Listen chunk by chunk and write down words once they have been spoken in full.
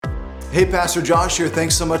Hey, Pastor Josh here.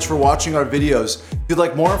 Thanks so much for watching our videos. If you'd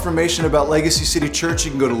like more information about Legacy City Church,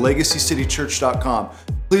 you can go to legacycitychurch.com.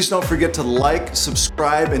 Please don't forget to like,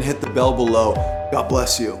 subscribe, and hit the bell below. God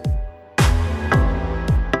bless you.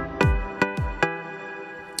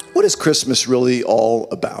 What is Christmas really all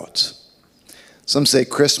about? Some say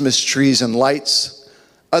Christmas trees and lights.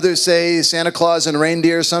 Others say Santa Claus and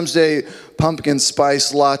reindeer. Some say pumpkin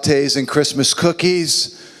spice lattes and Christmas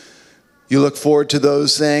cookies. You look forward to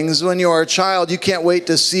those things. When you are a child, you can't wait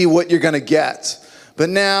to see what you're going to get. But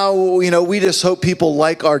now, we just hope people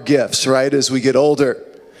like our gifts, right, as we get older.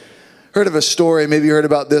 Heard of a story, maybe you heard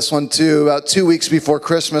about this one too. About 2 weeks before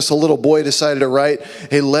Christmas, a little boy decided to write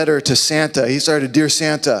a letter to Santa. He started, "Dear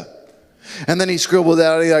Santa." And then he scribbled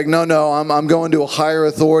out, he's like, no, I'm going to a higher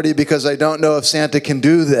authority because I don't know if Santa can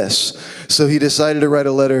do this. So he decided to write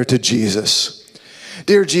a letter to Jesus.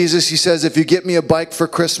 "Dear Jesus," he says, "if you get me a bike for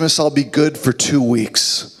Christmas, I'll be good for 2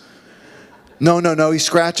 weeks." No. He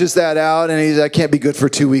scratches that out, and I can't be good for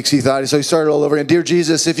 2 weeks, he thought. So he started all over again. "Dear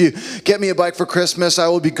Jesus, if you get me a bike for Christmas, I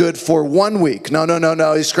will be good for 1 week." No.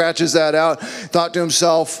 He scratches that out, thought to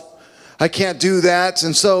himself, I can't do that.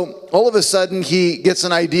 And so all of a sudden he gets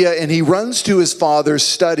an idea and he runs to his father's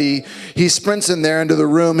study. He sprints in there into the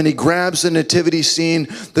room and he grabs the nativity scene,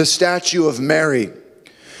 the statue of Mary.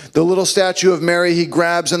 The little statue of Mary he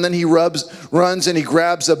grabs, and then he runs and he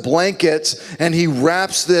grabs a blanket and he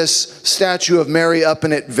wraps this statue of Mary up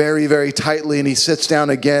in it very, very tightly, and he sits down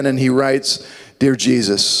again and he writes, "Dear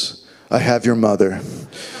Jesus, I have your mother.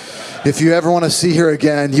 If you ever want to see her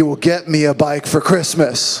again, you will get me a bike for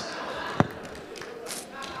Christmas."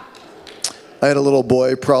 I had a little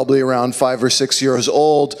boy, probably around 5 or 6 years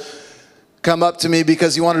old, come up to me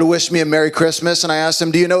because he wanted to wish me a Merry Christmas. And I asked him,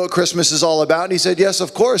 "Do you know what Christmas is all about?" And he said, "Yes,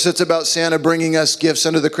 of course. It's about Santa bringing us gifts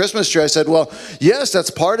under the Christmas tree." I said, "Well, yes, that's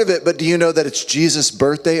part of it. But do you know that it's Jesus'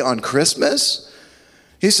 birthday on Christmas?"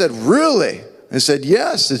 He said, "Really?" I said,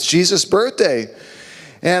 "Yes, it's Jesus' birthday."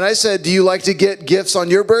 And I said, "Do you like to get gifts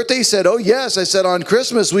on your birthday?" He said, "Oh, yes." I said, "On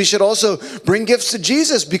Christmas, we should also bring gifts to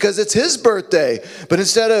Jesus because it's his birthday. But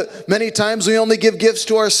instead of many times we only give gifts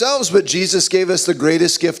to ourselves, but Jesus gave us the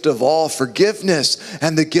greatest gift of all, forgiveness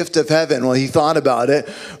and the gift of heaven." Well, he thought about it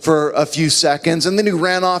for a few seconds, and then he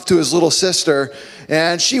ran off to his little sister,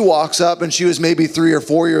 and she walks up, and she was maybe 3 or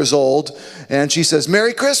 4 years old, and she says,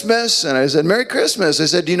 "Merry Christmas." And I said, "Merry Christmas." I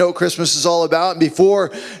said, "Do you know what Christmas is all about?" And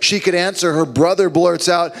before she could answer, her brother blurts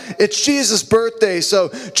out, "It's Jesus' birthday,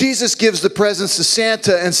 so Jesus gives the presents to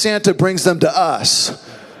Santa, and Santa brings them to us."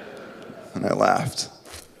 And I laughed.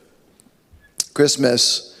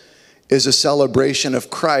 Christmas is a celebration of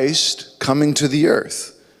Christ coming to the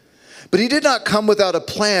earth. But he did not come without a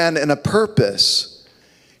plan and a purpose.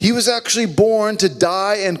 He was actually born to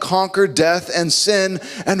die and conquer death and sin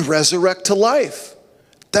and resurrect to life.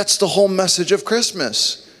 That's the whole message of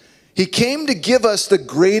Christmas. He came to give us the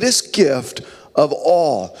greatest gift of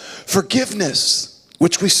all, forgiveness,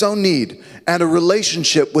 which we so need, and a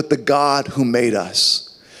relationship with the God who made us.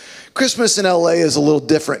 Christmas in LA is a little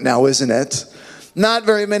different now, isn't it? Not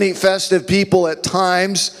very many festive people at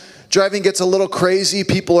times. Driving gets a little crazy.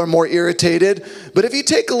 People are more irritated. But if you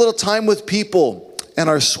take a little time with people and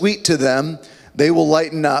are sweet to them, they will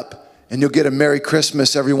lighten up, and you'll get a Merry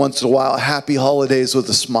Christmas every once in a while, Happy Holidays with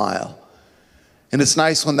a smile. And it's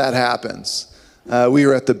nice when that happens. We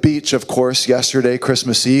were at the beach, of course, yesterday,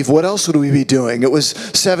 Christmas Eve. What else would we be doing? It was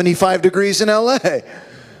 75 degrees in LA.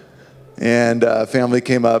 And family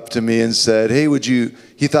came up to me and said, "Hey,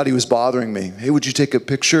 he thought he was bothering me. "Hey, would you take a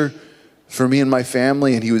picture for me and my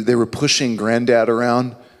family?" And they were pushing Granddad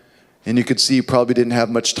around. And you could see he probably didn't have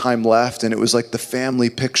much time left. And it was like the family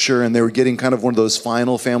picture. And they were getting kind of one of those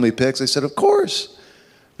final family pics. I said, "Of course,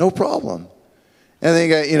 no problem." And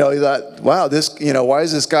then, he thought, wow, why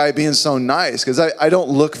is this guy being so nice? Because I don't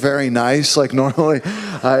look very nice like normally.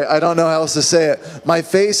 I don't know how else to say it. My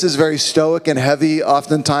face is very stoic and heavy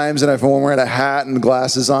oftentimes. And if I'm wearing a hat and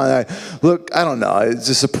glasses on, I don't know. It's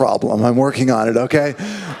just a problem. I'm working on it, okay?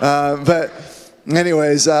 But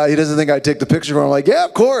anyways, he doesn't think I'd take the picture for him. I'm like, "Yeah,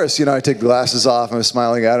 of course." I take the glasses off. I'm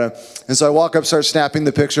smiling at him. And so I walk up, start snapping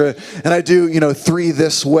the picture. And I do, 3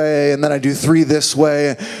 this way. And then I do 3 this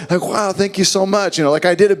way. Like, "Wow, thank you so much." Like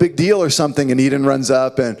I did a big deal or something. And Eden runs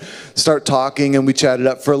up and start talking. And we chatted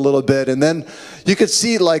up for a little bit. And then you could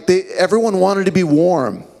see everyone wanted to be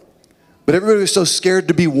warm. But everybody was so scared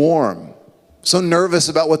to be warm. So nervous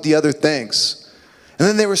about what the other thinks. And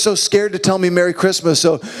then they were so scared to tell me Merry Christmas.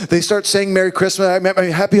 So they start saying Merry Christmas.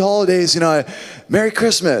 Happy Holidays, Merry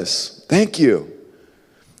Christmas. Thank you.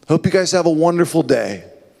 Hope you guys have a wonderful day.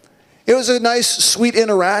 It was a nice, sweet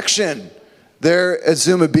interaction there at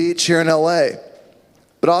Zuma Beach here in LA.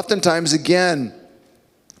 But oftentimes, again,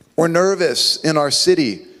 we're nervous in our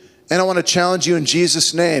city. And I want to challenge you in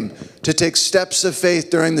Jesus' name to take steps of faith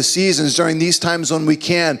during the seasons, during these times when we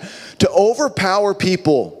can, to overpower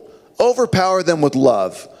people, overpower them with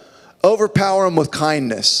love, overpower them with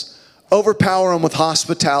kindness, overpower them with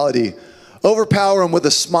hospitality, overpower them with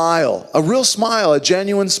a smile, a real smile, a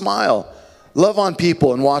genuine smile. Love on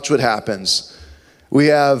people and watch what happens. We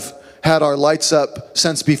have had our lights up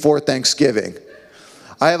since before Thanksgiving.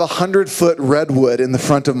 I have a 100-foot redwood in the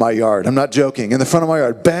front of my yard. I'm not joking. In the front of my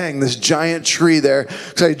yard, bang, this giant tree there.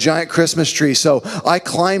 It's like a giant Christmas tree. So I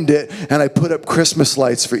climbed it and I put up Christmas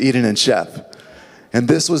lights for Eden and Shep. And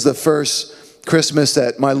this was the first Christmas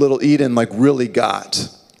that my little Eden really got.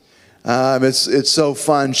 It's so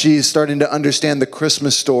fun. She's starting to understand the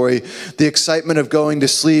Christmas story, the excitement of going to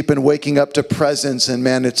sleep and waking up to presents, and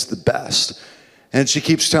man, it's the best. And she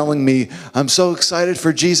keeps telling me, I'm so excited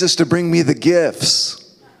for Jesus to bring me the gifts.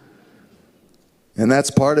 And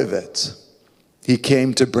that's part of it. He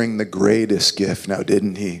came to bring the greatest gift now,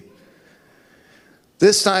 didn't he?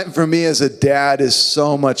 This time for me as a dad is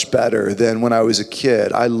so much better than when I was a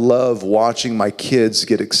kid. I love watching my kids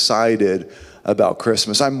get excited about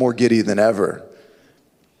Christmas. I'm more giddy than ever.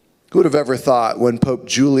 Who would have ever thought when Pope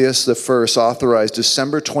Julius I authorized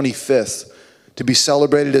December 25th to be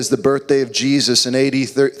celebrated as the birthday of Jesus in AD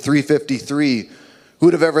 353, who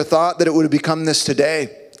would have ever thought that it would have become this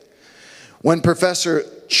today? When Professor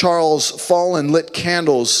Charles Fallon lit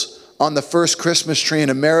candles on the first Christmas tree in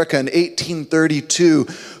America in 1832,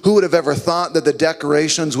 who would have ever thought that the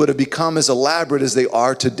decorations would have become as elaborate as they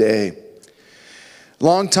are today?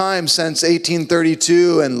 Long time since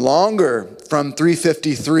 1832 and longer from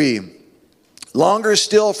 353. Longer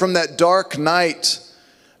still from that dark night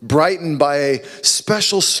brightened by a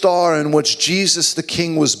special star in which Jesus the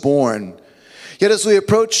King was born. Yet as we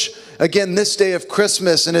approach again this day of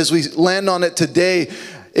Christmas and as we land on it today,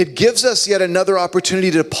 it gives us yet another opportunity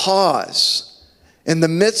to pause in the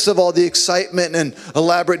midst of all the excitement and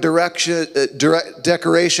elaborate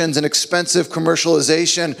decorations and expensive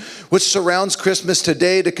commercialization which surrounds Christmas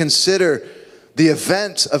today, to consider the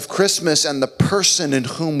event of Christmas and the person in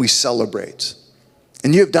whom we celebrate.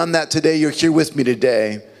 And you have done that today. You're here with me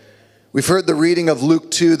today. We've heard the reading of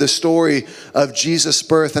Luke 2, the story of Jesus'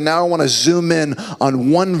 birth, and now I want to zoom in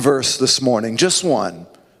on one verse this morning, just one.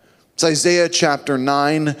 It's Isaiah chapter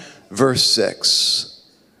 9, verse 6.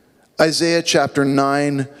 Isaiah chapter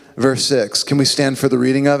 9, verse 6. Can we stand for the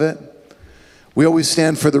reading of it? We always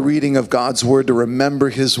stand for the reading of God's word to remember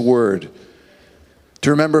his word, to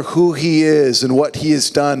remember who he is and what he has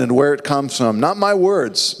done and where it comes from. Not my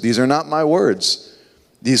words. These are not my words.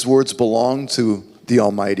 These words belong to the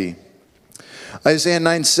Almighty. Isaiah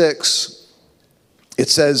 9:6, it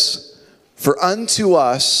says, "For unto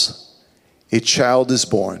us a child is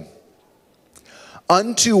born.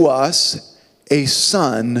 Unto us a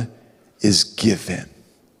son is given."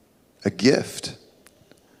 A gift.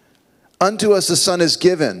 "Unto us a son is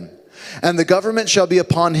given, and the government shall be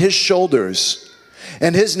upon his shoulders,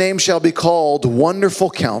 and his name shall be called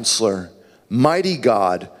Wonderful Counselor, Mighty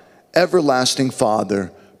God, Everlasting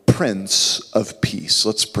Father, Prince of Peace."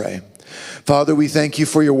 Let's pray. Father, we thank you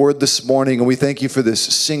for your word this morning, and we thank you for this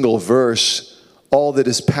single verse, all that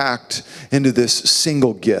is packed into this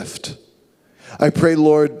single gift. I pray,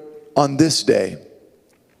 Lord, on this day,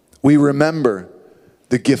 we remember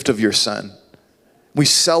the gift of your Son. We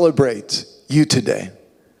celebrate you today,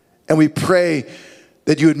 and we pray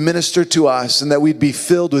that you would minister to us and that we'd be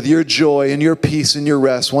filled with your joy and your peace and your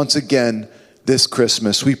rest once again this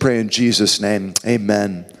Christmas. We pray in Jesus' name,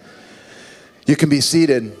 amen. You can be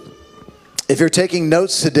seated. If you're taking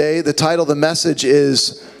notes today, the title of the message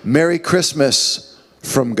is Merry Christmas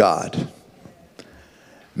from God.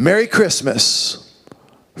 Merry Christmas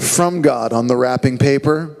from God on the wrapping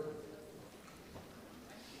paper.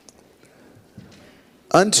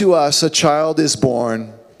 Unto us a child is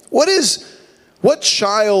born. What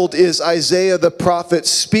child is Isaiah the prophet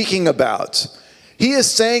speaking about? He is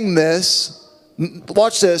saying this.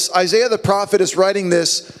 Watch this. Isaiah the prophet is writing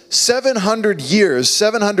this 700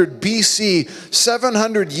 BC,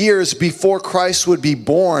 700 years before Christ would be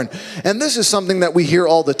born. And this is something that we hear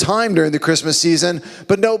all the time during the Christmas season,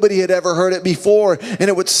 but nobody had ever heard it before. And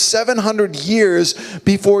it was 700 years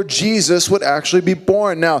before Jesus would actually be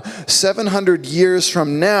born. Now, 700 years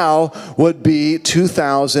from now would be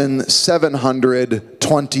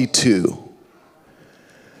 2722.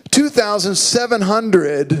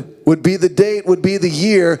 2700 would be the date, would be the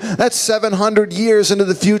year. That's 700 years into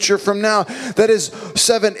the future from now. That is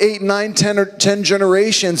 7, 8, 9, 10, or 10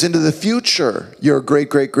 generations into the future. Your great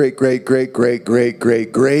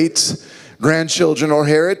grandchildren, or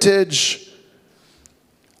heritage.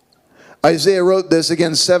 Isaiah wrote this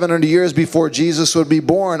again 700 years before Jesus would be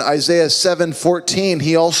born. Isaiah 7:14,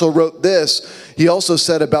 he also wrote this. He also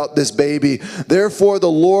said about this baby, "Therefore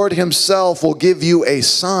the Lord himself will give you a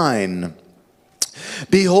sign.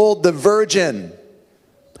 Behold, the virgin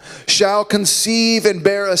shall conceive and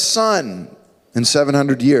bear a son," in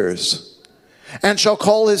 700 years, "and shall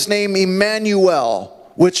call his name Emmanuel,"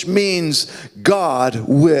 which means God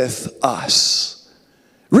with us.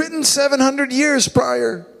 Written 700 years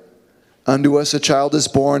prior. "Unto us a child is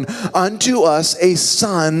born, unto us a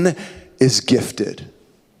son is gifted."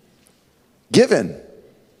 Given.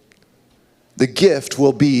 The gift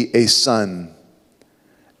will be a son.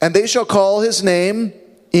 "And they shall call his name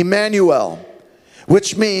Emmanuel,"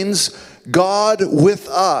 which means God with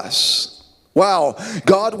us. Wow,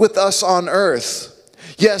 God with us on earth.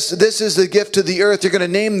 Yes, this is the gift to the earth. You're going to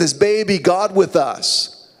name this baby God with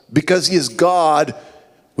us because he is God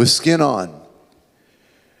with skin on.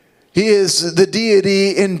 He is the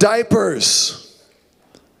deity in diapers.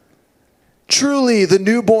 Truly the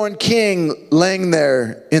newborn king laying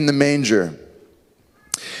there in the manger.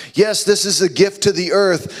 Yes, this is a gift to the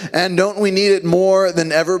earth, and don't we need it more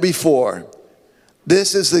than ever before?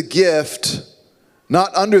 This is the gift,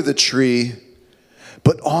 not under the tree,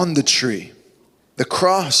 but on the tree, the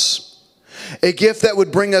cross. A gift that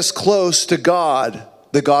would bring us close to God,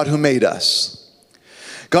 the God who made us.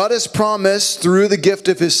 God has promised through the gift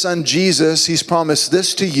of his son Jesus, he's promised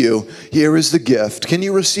this to you. Here is the gift. Can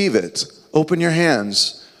you receive it? Open your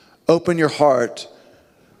hands. Open your heart.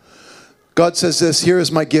 God says this, "Here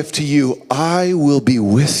is my gift to you. I will be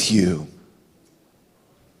with you."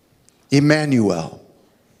 Emmanuel.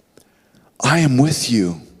 I am with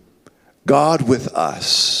you. God with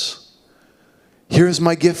us. Here is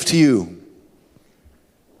my gift to you.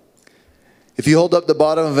 If you hold up the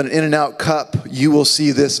bottom of an In-N-Out cup, you will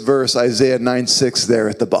see this verse, Isaiah 9:6, there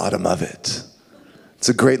at the bottom of it. It's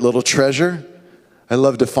a great little treasure I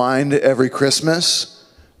love to find every Christmas.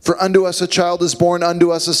 "For unto us a child is born,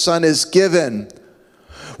 unto us a son is given."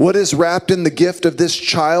 What is wrapped in the gift of this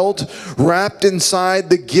child? Wrapped inside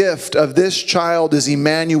the gift of this child is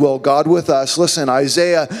Emmanuel, God with us. Listen,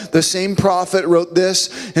 Isaiah, the same prophet, wrote this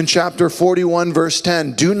in chapter 41, verse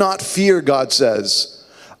 10. "Do not fear," God says.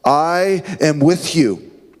 "I am with you.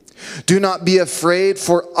 Do not be afraid,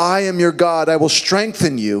 for I am your God. I will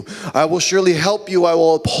strengthen you. I will surely help you. I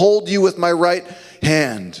will uphold you with my right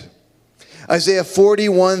hand." Isaiah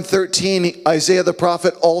 41:13, Isaiah the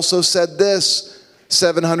prophet also said this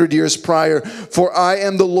 700 years prior. "For I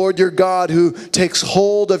am the Lord your God who takes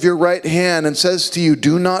hold of your right hand and says to you,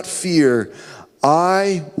 do not fear,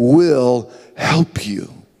 I will help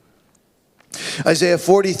you." Isaiah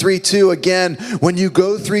 43:2 again, "When you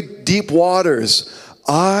go through deep waters,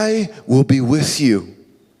 I will be with you.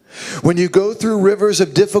 When you go through rivers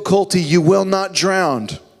of difficulty, you will not drown.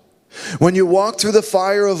 When you walk through the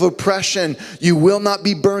fire of oppression, you will not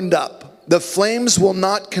be burned up. The flames will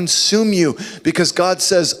not consume you," because God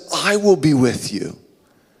says, "I will be with you."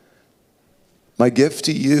 My gift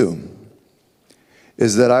to you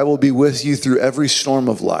is that I will be with you through every storm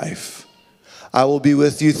of life. I will be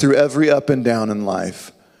with you through every up and down in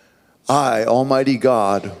life. I, Almighty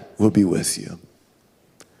God, will be with you.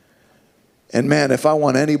 And man, if I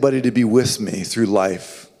want anybody to be with me through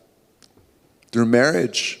life, through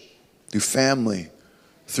marriage, through family,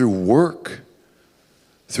 through work,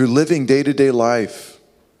 through living day-to-day life,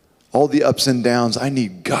 all the ups and downs, I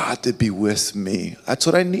need God to be with me. That's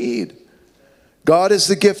what I need. God is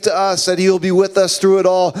the gift to us, that he'll be with us through it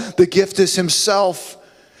all. The gift is himself,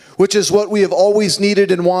 which is what we have always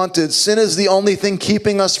needed and wanted. Sin is the only thing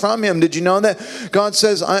keeping us from him. Did you know that? God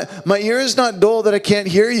says, "My ear is not dull that I can't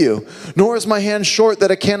hear you, nor is my hand short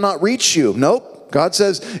that I cannot reach you." Nope. God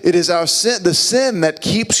says, it is our sin, the sin that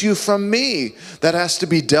keeps you from me, that has to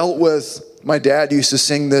be dealt with. My dad used to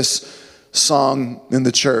sing this song in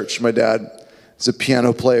the church. My dad is a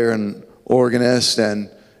piano player and organist and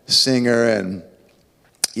singer, and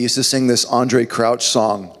he used to sing this Andre Crouch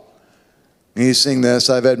song. And he sing this,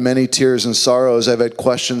 "I've had many tears and sorrows. I've had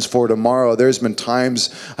questions for tomorrow. There's been times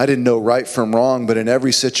I didn't know right from wrong, but in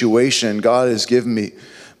every situation, God has given me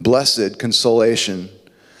blessed consolation,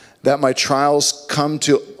 that my trials come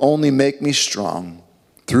to only make me strong.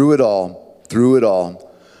 Through it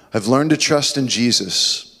all, I've learned to trust in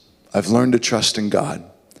Jesus. I've learned to trust in God.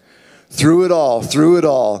 Through it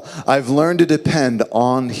all, I've learned to depend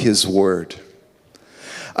on his word.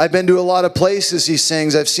 I've been to a lot of places, he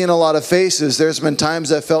sings. I've seen a lot of faces. There's been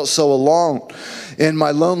times I felt so alone in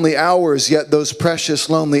my lonely hours, yet those precious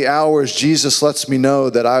lonely hours, Jesus lets me know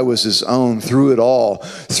that I was his own through it all.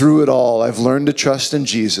 Through it all, I've learned to trust in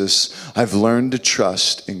Jesus. I've learned to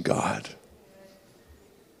trust in God.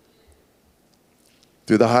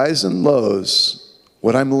 Through the highs and lows,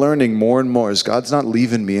 what I'm learning more and more is God's not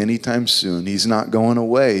leaving me anytime soon. He's not going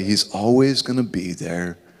away. He's always going to be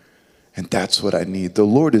there. And that's what I need. The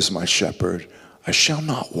Lord is my shepherd. I shall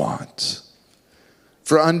not want.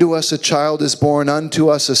 For unto us a child is born, unto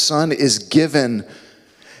us a son is given,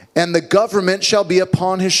 and the government shall be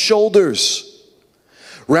upon his shoulders.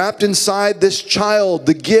 Wrapped inside this child,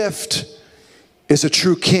 the gift, is a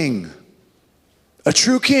true king. A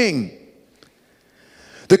true king.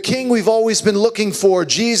 The king we've always been looking for.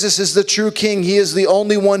 Jesus is the true king. He is the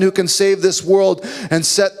only one who can save this world and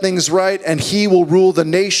set things right, and he will rule the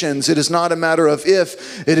nations. It is not a matter of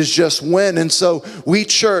if, it is just when. And so we,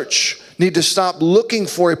 church, need to stop looking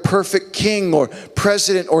for a perfect king or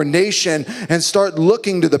president or nation and start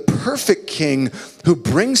looking to the perfect king who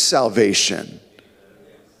brings salvation.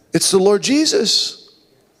 It's the Lord Jesus.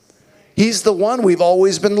 He's the one we've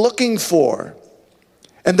always been looking for.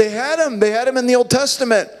 And they had him in the Old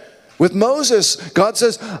Testament with Moses. God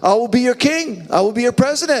says, I will be your king. I will be your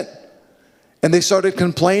president. And they started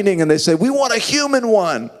complaining and they said, we want a human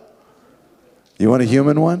one. You want a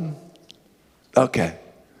human one? Okay.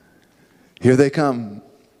 Here they come.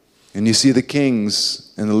 And you see the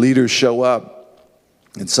kings and the leaders show up.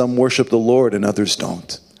 And some worship the Lord and others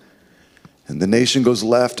don't. And the nation goes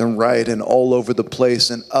left and right and all over the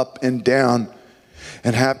place and up and down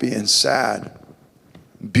and happy and sad.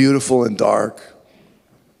 Beautiful and dark.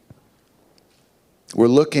 We're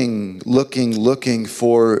looking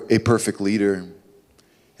for a perfect leader.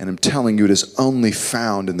 And I'm telling you, it is only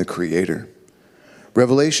found in the Creator.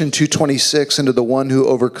 Revelation 2:26, and to the one who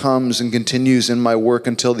overcomes and continues in my work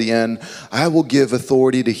until the end, I will give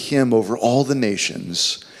authority to him over all the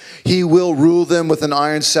nations. He will rule them with an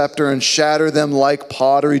iron scepter and shatter them like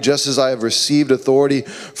pottery, just as I have received authority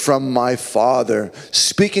from my Father.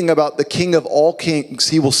 Speaking about the King of all kings,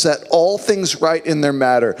 he will set all things right in their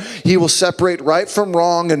matter. He will separate right from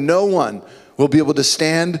wrong, and no one will be able to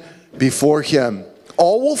stand before him.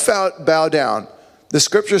 All will bow down. The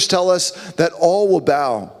scriptures tell us that all will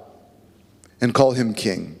bow and call him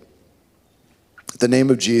king. The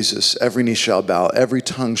name of Jesus, every knee shall bow, every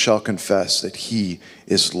tongue shall confess that he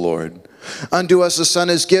is Lord. Unto us a son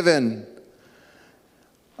is given.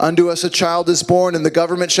 Unto us a child is born, and the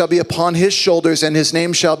government shall be upon his shoulders, and his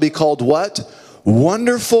name shall be called what?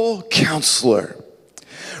 Wonderful Counselor.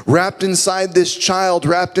 Wrapped inside this child,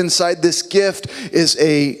 wrapped inside this gift is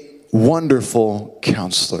a wonderful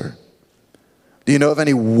counselor. Do you know of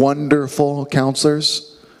any wonderful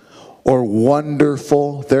counselors or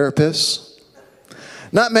wonderful therapists?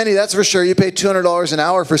 Not many, that's for sure. You pay $200 an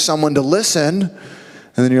hour for someone to listen, and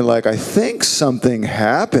then you're like, I think something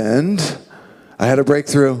happened. I had a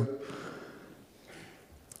breakthrough.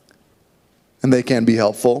 And they can be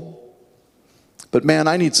helpful. But man,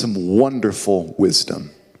 I need some wonderful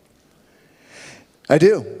wisdom. I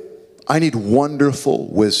do. I need wonderful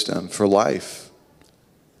wisdom for life.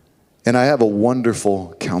 And I have a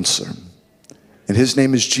wonderful counselor. And his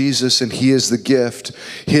name is Jesus, and he is the gift.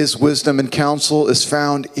 His wisdom and counsel is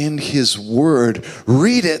found in his word.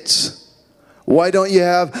 Read it. Why don't you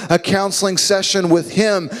have a counseling session with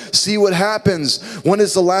him? See what happens. When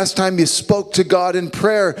is the last time you spoke to God in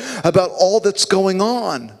prayer about all that's going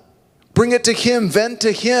on? Bring it to him. Vent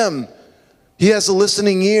to him. He has a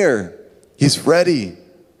listening ear. He's ready.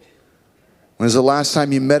 When is the last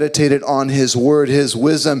time you meditated on his word, his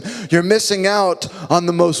wisdom? You're missing out on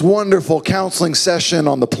the most wonderful counseling session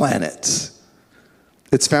on the planet.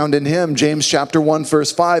 It's found in him. James chapter 1,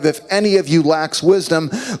 verse 5. If any of you lacks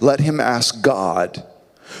wisdom, let him ask God,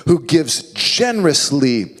 who gives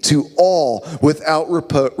generously to all without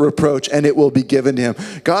reproach, and it will be given to him.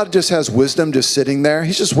 God just has wisdom just sitting there.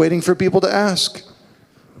 He's just waiting for people to ask.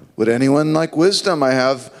 Would anyone like wisdom? I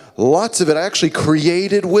have lots of it. I actually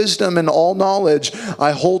created wisdom and all knowledge.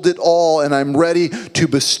 I hold it all, and I'm ready to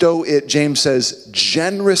bestow it. James says,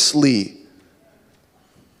 generously.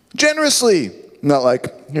 Generously. Not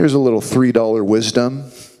like, here's a little $3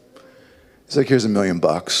 wisdom. It's like, here's $1 million.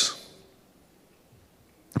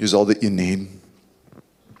 Here's all that you need.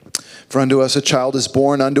 For unto us a child is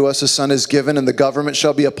born, unto us a son is given, and the government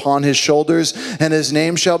shall be upon his shoulders, and his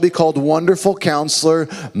name shall be called Wonderful Counselor,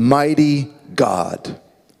 Mighty God.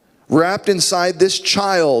 wrapped inside this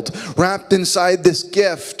child, wrapped inside this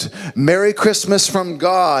gift, Merry Christmas from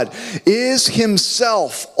God, is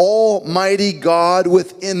himself Almighty God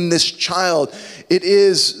within this child. It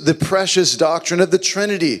is the precious doctrine of the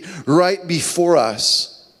Trinity right before us.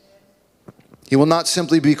 He will not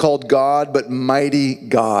simply be called God, but mighty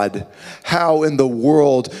God. How in the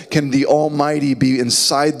world can the Almighty be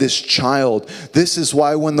inside this child? This is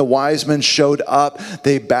why when the wise men showed up,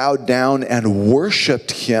 they bowed down and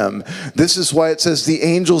worshiped him. This is why it says the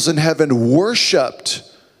angels in heaven worshiped.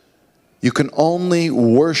 You can only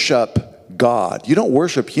worship God. You don't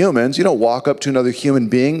worship humans. You don't walk up to another human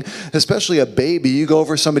being, especially a baby. You go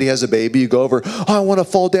over, somebody has a baby, you go over, oh, I want to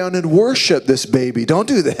fall down and worship this baby. Don't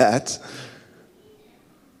do that.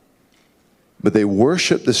 But they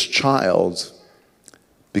worshiped this child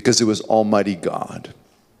because it was Almighty God.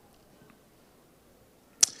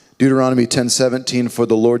 Deuteronomy 10:17, for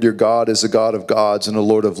the Lord your God is a God of gods and a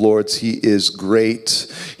Lord of lords. He is great.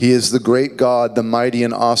 He is the great God, the mighty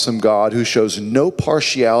and awesome God who shows no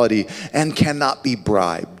partiality and cannot be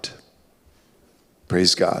bribed.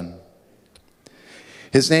 Praise God.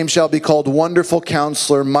 His name shall be called Wonderful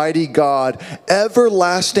Counselor, Mighty God,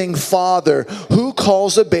 Everlasting Father. Who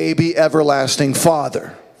calls a baby Everlasting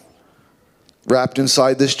Father? Wrapped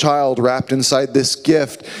inside this child, wrapped inside this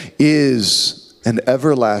gift is an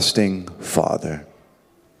everlasting Father.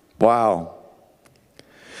 Wow.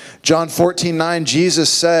 John 14:9, Jesus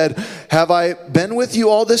said, have I been with you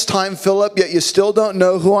all this time, Philip, yet you still don't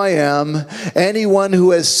know who I am? Anyone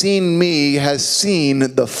who has seen me has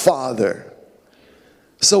seen the Father.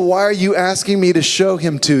 So why are you asking me to show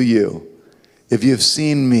him to you? If you have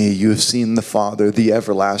seen me, you have seen the Father, the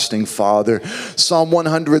everlasting Father. Psalm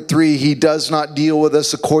 103, he does not deal with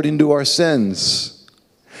us according to our sins,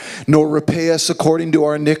 nor repay us according to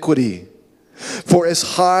our iniquity. For as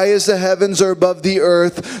high as the heavens are above the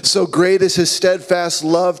earth, so great is his steadfast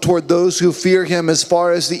love toward those who fear him. As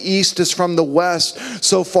far as the east is from the west,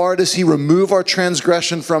 so far does he remove our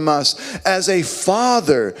transgression from us. As a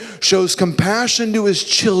father shows compassion to his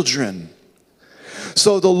children,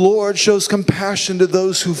 so the Lord shows compassion to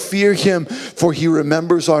those who fear him. For he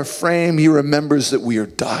remembers our frame, he remembers that we are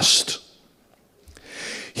dust.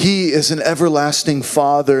 He is an everlasting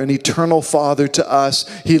Father, an eternal Father to us.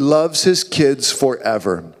 He loves his kids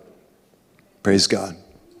forever. Praise God.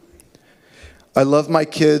 I love my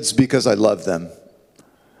kids because I love them.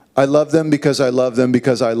 I love them because I love them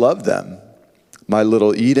because I love them. My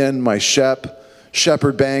little Eden, my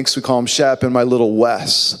Shepherd Banks, we call him Shep, and my little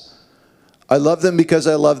Wes. I love them because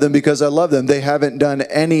I love them because I love them. They haven't done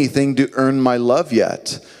anything to earn my love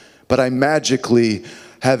yet, but I magically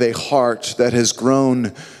have a heart that has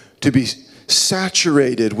grown to be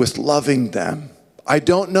saturated with loving them. I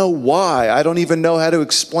don't know why. I don't even know how to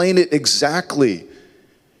explain it exactly.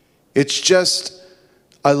 It's just,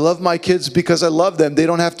 I love my kids because I love them. They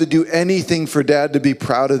don't have to do anything for Dad to be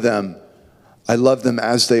proud of them. I love them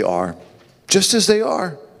as they are. Just as they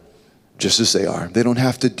are. Just as they are. They don't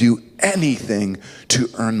have to do anything to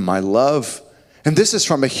earn my love. And this is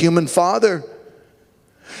from a human father.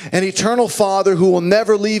 An eternal Father who will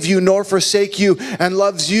never leave you nor forsake you and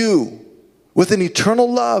loves you with an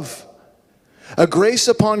eternal love. A grace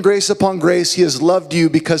upon grace upon grace. He has loved you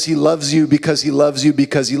because he loves you, because he loves you,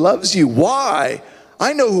 because he loves you. Why?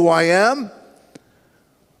 I know who I am.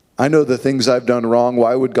 I know the things I've done wrong.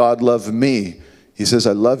 Why would God love me? He says,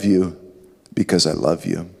 I love you because I love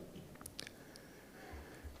you.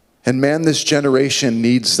 And man, this generation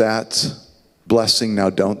needs that blessing now,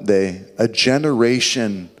 don't they? A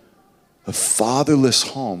generation of fatherless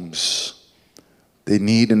homes. They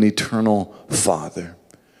need an eternal Father.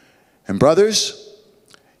 And brothers,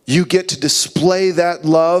 you get to display that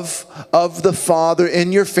love of the Father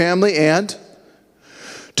in your family and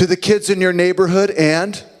to the kids in your neighborhood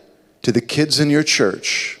and to the kids in your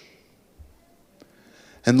church.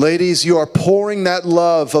 And ladies, you are pouring that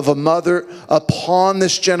love of a mother upon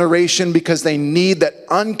this generation because they need that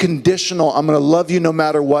unconditional, I'm going to love you no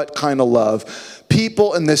matter what kind of love.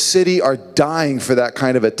 People in this city are dying for that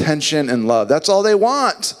kind of attention and love. That's all they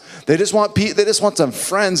want. They just want some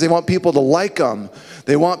friends. They want people to like them.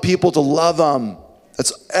 They want people to love them.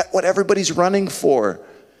 That's what everybody's running for.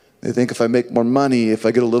 They think if I make more money, if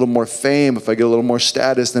I get a little more fame, if I get a little more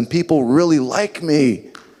status, then people really like me.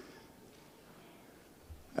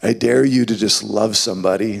 I dare you to just love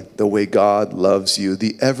somebody the way God loves you,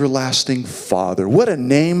 the everlasting Father. What a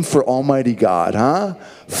name for Almighty God, huh?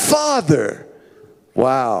 Father.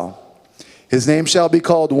 Wow. His name shall be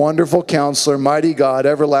called Wonderful Counselor, Mighty God,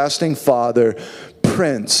 Everlasting Father,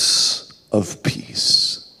 Prince of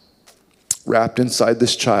Peace. wrapped inside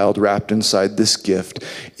this child, wrapped inside this gift,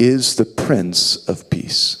 is the Prince of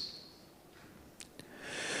Peace.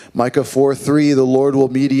 Micah 4:3, the Lord will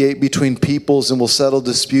mediate between peoples and will settle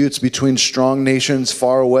disputes between strong nations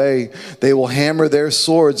far away. They will hammer their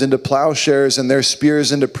swords into plowshares and their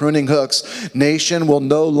spears into pruning hooks. Nation will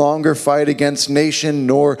no longer fight against nation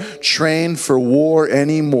nor train for war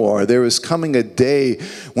anymore. There is coming a day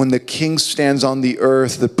when the King stands on the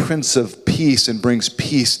earth, the Prince of Peace, and brings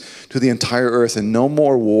peace to the entire earth, and no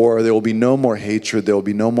more war. There will be no more hatred. There will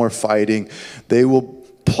be no more fighting. They will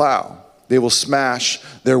plow. They will smash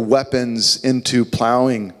their weapons into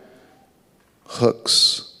plowing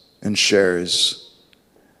hooks and shares,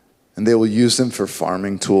 and they will use them for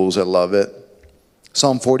farming tools. I love it.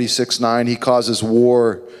 Psalm 46:9, he causes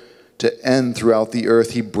war to end throughout the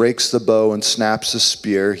earth. He breaks the bow and snaps the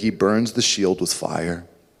spear. He burns the shield with fire.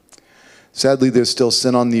 Sadly, there's still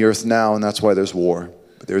sin on the earth now, and that's why there's war.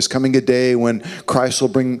 But there's coming a day when Christ will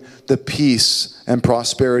bring the peace and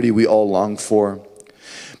prosperity we all long for.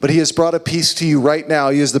 But he has brought a peace to you right now.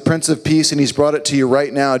 He is the Prince of Peace, and he's brought it to you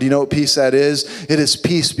right now. Do you know what peace that is? It is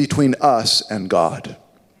peace between us and God.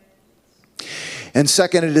 And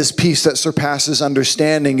second, it is peace that surpasses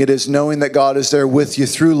understanding. It is knowing that God is there with you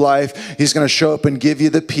through life. He's going to show up and give you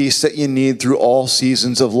the peace that you need through all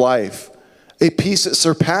seasons of life. A peace that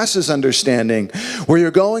surpasses understanding, where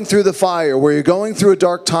you're going through the fire, where you're going through a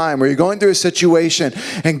dark time, where you're going through a situation,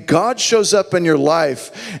 and God shows up in your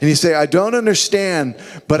life, and you say, I don't understand,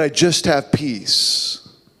 but I just have peace.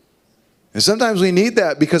 And sometimes we need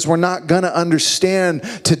that because we're not going to understand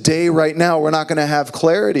today, right now. We're not going to have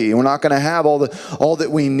clarity. We're not going to have all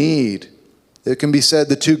that we need. It can be said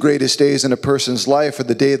the two greatest days in a person's life are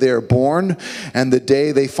the day they are born and the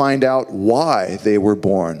day they find out why they were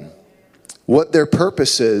born. What their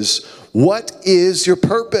purpose is. What is your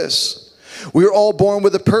purpose? We are all born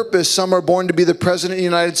with a purpose. Some are born to be the President of the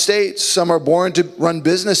United States. Some are born to run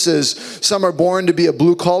businesses. Some are born to be a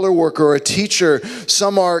blue-collar worker or a teacher.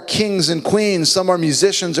 Some are kings and queens. Some are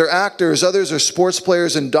musicians or actors. Others are sports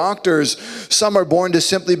players and doctors. Some are born to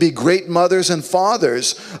simply be great mothers and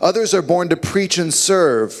fathers. Others are born to preach and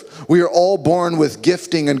serve. We are all born with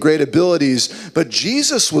gifting and great abilities, but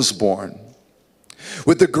Jesus was born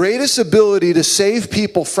with the greatest ability to save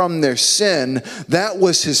people from their sin. That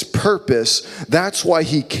was his purpose. That's why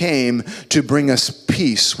he came, to bring us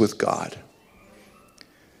peace with God.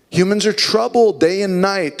 Humans are troubled day and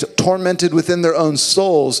night, tormented within their own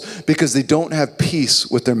souls because they don't have peace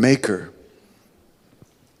with their Maker.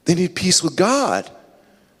 They need peace with God.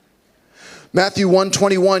 Matthew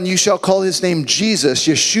 1:21, you shall call his name Jesus,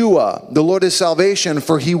 Yeshua, the Lord is salvation,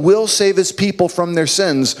 for he will save his people from their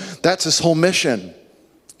sins. That's his whole mission.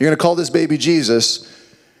 You're going to call this baby Jesus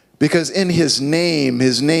because in his name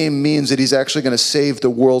means that he's actually going to save the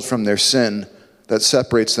world from their sin that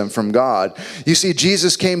separates them from God. You see,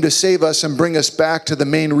 Jesus came to save us and bring us back to the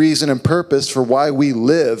main reason and purpose for why we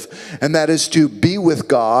live, and that is to be with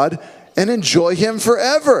God and enjoy him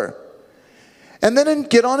forever. And then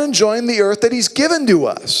get on enjoying the earth that he's given to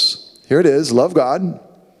us. Here it is, love God.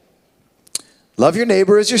 Love your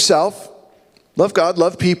neighbor as yourself. Love God,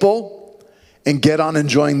 love people. And get on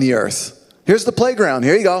enjoying the earth. Here's the playground.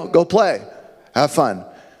 Here you go. Go play. Have fun.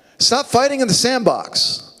 Stop fighting in the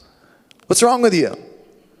sandbox. What's wrong with you?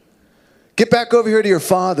 Get back over here to your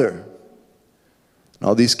father. And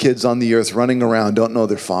all these kids on the earth running around don't know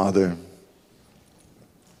their father.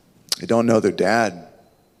 They don't know their dad.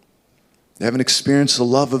 They haven't experienced the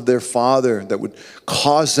love of their father that would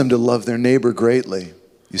cause them to love their neighbor greatly.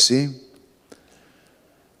 You see?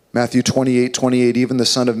 Matthew 28:28, even the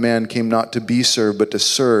Son of Man came not to be served, but to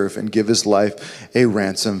serve and give his life a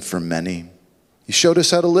ransom for many. He showed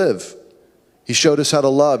us how to live. He showed us how to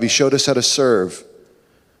love. He showed us how to serve.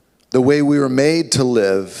 The way we were made to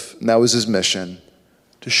live, and that was his mission,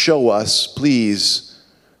 to show us, please,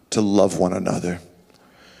 to love one another.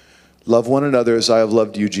 Love one another as I have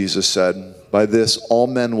loved you, Jesus said. By this, all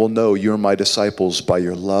men will know you are my disciples, by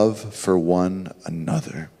your love for one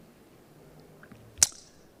another.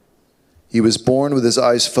 He was born with his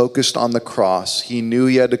eyes focused on the cross. He knew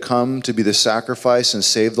he had to come to be the sacrifice and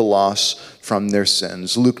save the lost from their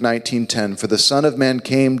sins. Luke 19:10, for the Son of Man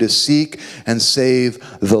came to seek and save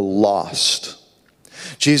the lost.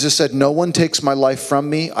 Jesus said, no one takes my life from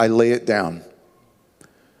me, I lay it down.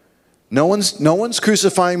 No one's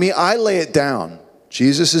crucifying me, I lay it down.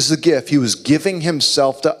 Jesus is the gift. He was giving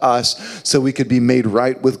himself to us so we could be made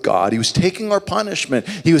right with God. He was taking our punishment.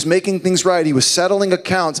 He was making things right. He was settling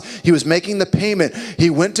accounts. He was making the payment. He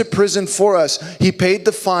went to prison for us. He paid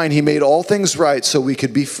the fine. He made all things right so we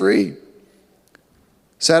could be free.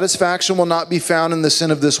 Satisfaction will not be found in the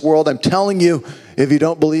sin of this world. I'm telling you, if you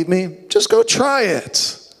don't believe me, just go try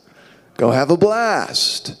it. Go have a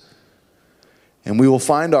blast. And we will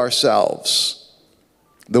find ourselves.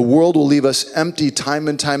 The world will leave us empty time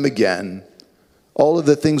and time again. All of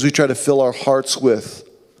the things we try to fill our hearts with,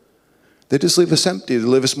 they just leave us empty. They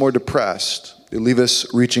leave us more depressed. They leave us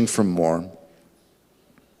reaching for more.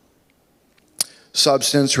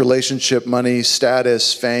 Substance, relationship, money,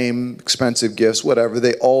 status, fame, expensive gifts, whatever,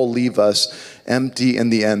 they all leave us empty in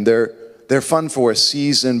the end. They're fun for a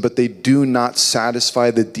season, but they do not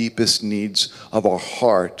satisfy the deepest needs of our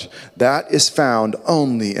heart. That is found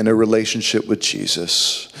only in a relationship with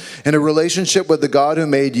Jesus. In a relationship with the God who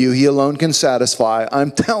made you, He alone can satisfy.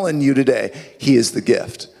 I'm telling you today, He is the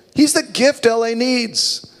gift. He's the gift LA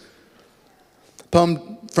needs.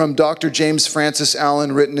 Poem from Dr. James Francis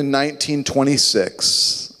Allen, written in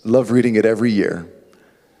 1926. I love reading it every year.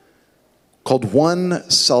 Called One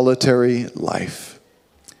Solitary Life.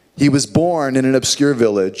 He was born in an obscure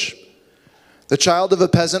village. The child of a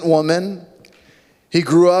peasant woman, he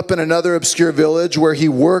grew up in another obscure village where he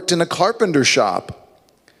worked in a carpenter shop.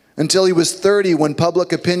 Until he was 30, when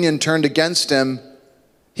public opinion turned against him,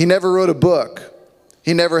 he never wrote a book.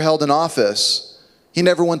 He never held an office. He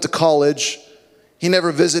never went to college. He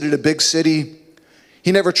never visited a big city.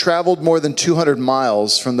 He never traveled more than 200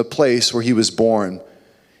 miles from the place where he was born.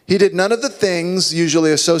 He did none of the things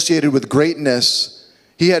usually associated with greatness.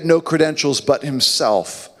 He had no credentials but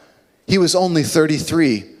himself. He was only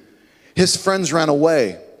 33. His friends ran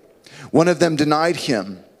away. One of them denied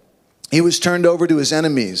him. He was turned over to his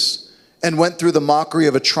enemies and went through the mockery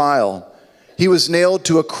of a trial. He was nailed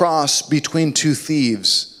to a cross between two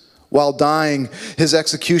thieves. While dying, his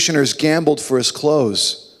executioners gambled for his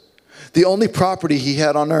clothes, the only property he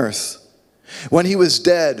had on earth. When he was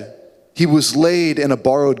dead, he was laid in a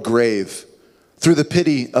borrowed grave through the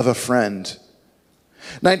pity of a friend.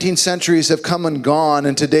 19 centuries have come and gone,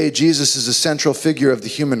 and today Jesus is a central figure of the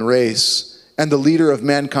human race and the leader of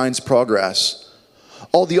mankind's progress.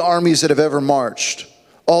 All the armies that have ever marched,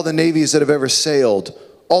 all the navies that have ever sailed,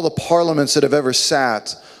 all the parliaments that have ever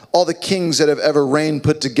sat, all the kings that have ever reigned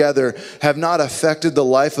put together have not affected the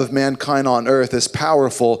life of mankind on earth as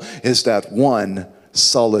powerful as that one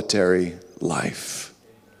solitary life.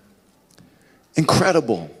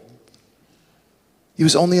 Incredible. He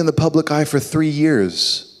was only in the public eye for 3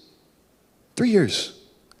 years. 3 years.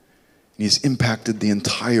 And he's impacted the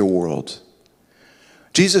entire world.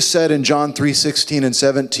 Jesus said in John 3:16 and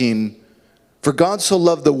 17, "For God so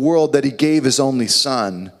loved the world that He gave His only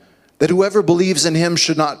Son, that whoever believes in Him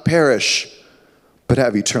should not perish, but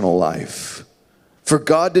have eternal life. For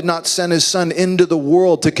God did not send His Son into the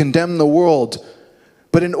world to condemn the world,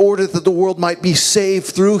 but in order that the world might be saved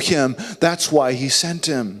through Him. That's why He sent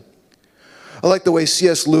Him." I like the way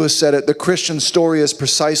C.S. Lewis said it. The Christian story is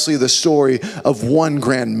precisely the story of one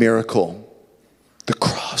grand miracle, the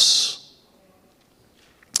cross.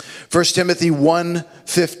 1 Timothy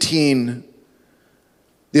 1:15.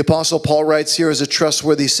 The Apostle Paul writes here as a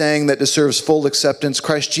trustworthy saying that deserves full acceptance.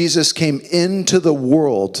 Christ Jesus came into the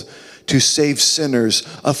world to save sinners,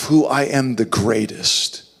 of who I am the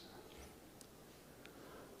greatest.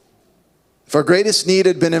 If our greatest need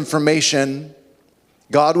had been information,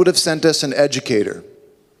 God would have sent us an educator.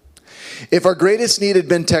 If our greatest need had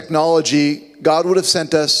been technology, God would have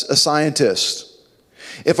sent us a scientist.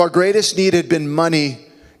 If our greatest need had been money,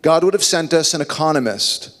 God would have sent us an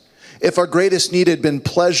economist. If our greatest need had been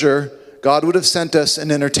pleasure, God would have sent us an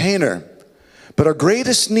entertainer. But our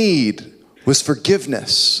greatest need was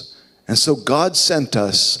forgiveness. And so God sent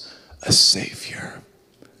us a Savior.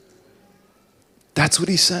 That's what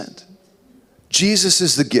He sent. Jesus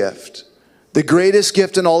is the gift, the greatest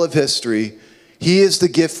gift in all of history. He is the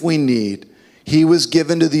gift we need. He was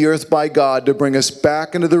given to the earth by God to bring us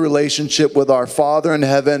back into the relationship with our Father in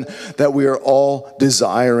heaven that we are all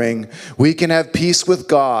desiring. We can have peace with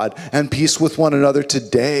God and peace with one another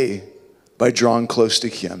today by drawing close to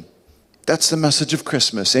Him. That's the message of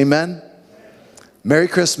Christmas. Amen? Merry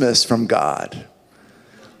Christmas from God.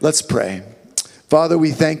 Let's pray. Father,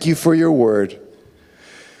 we thank You for Your word.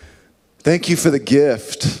 Thank You for the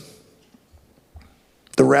gift.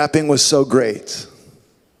 The wrapping was so great.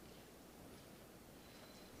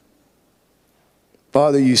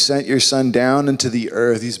 Father, You sent Your Son down into the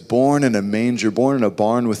earth. He's born in a manger, born in a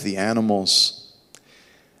barn with the animals.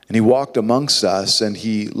 And He walked amongst us, and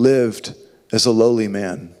He lived as a lowly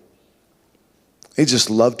man. He just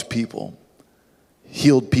loved people,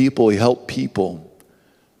 healed people, He helped people.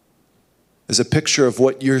 As a picture of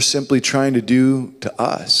what You're simply trying to do to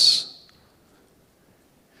us.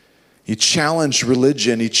 He challenged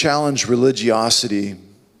religion. He challenged religiosity.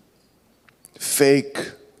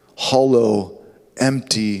 fake, hollow,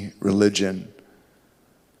 empty religion.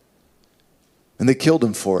 And they killed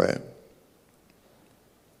him for it.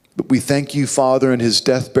 But we thank you, Father, in his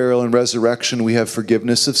death, burial, and resurrection, we have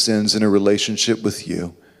forgiveness of sins and a relationship with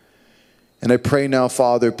you. And I pray now,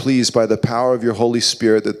 Father, please, by the power of your Holy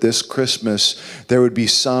Spirit, that this Christmas there would be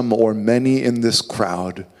some or many in this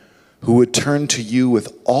crowd who would turn to you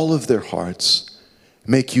with all of their hearts,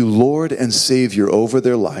 make you Lord and Savior over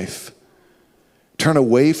their life, turn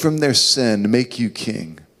away from their sin, make you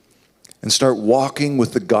King, and start walking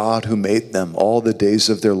with the God who made them all the days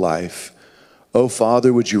of their life. Oh,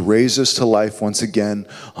 Father, would you raise us to life once again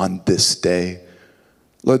on this day?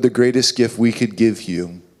 Lord, the greatest gift we could give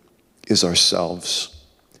you is ourselves.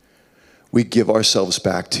 We give ourselves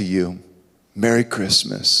back to you. Merry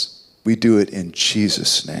Christmas. We do it in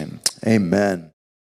Jesus' name. Amen.